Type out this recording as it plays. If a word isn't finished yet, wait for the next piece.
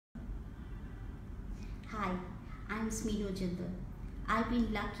Sminu Jindal. I've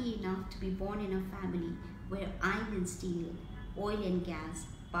been lucky enough to be born in a family where iron and steel, oil and gas,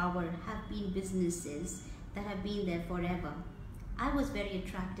 power have been businesses that have been there forever. I was very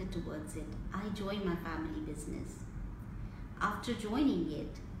attracted towards it. I joined my family business. After joining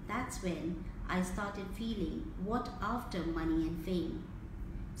it, that's when I started feeling what after money and fame.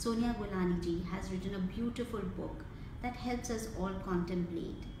 Sonia Golani ji has written a beautiful book that helps us all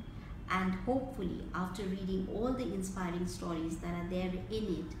contemplate. And hopefully, after reading all the inspiring stories that are there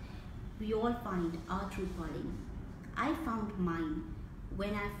in it, we all find our true calling. I found mine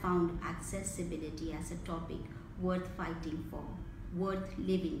when I found accessibility as a topic worth fighting for, worth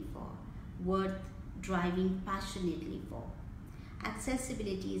living for, worth driving passionately for.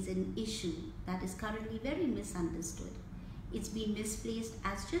 Accessibility is an issue that is currently very misunderstood. It's been misplaced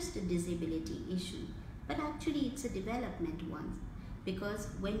as just a disability issue, but actually it's a development one. Because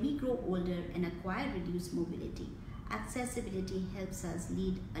when we grow older and acquire reduced mobility, accessibility helps us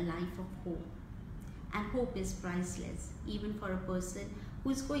lead a life of hope. And hope is priceless, even for a person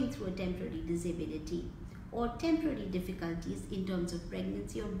who is going through a temporary disability or temporary difficulties in terms of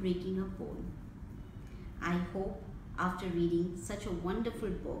pregnancy or breaking a bone. I hope after reading such a wonderful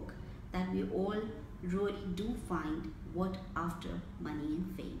book that we all really do find what after money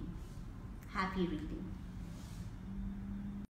and fame. Happy reading.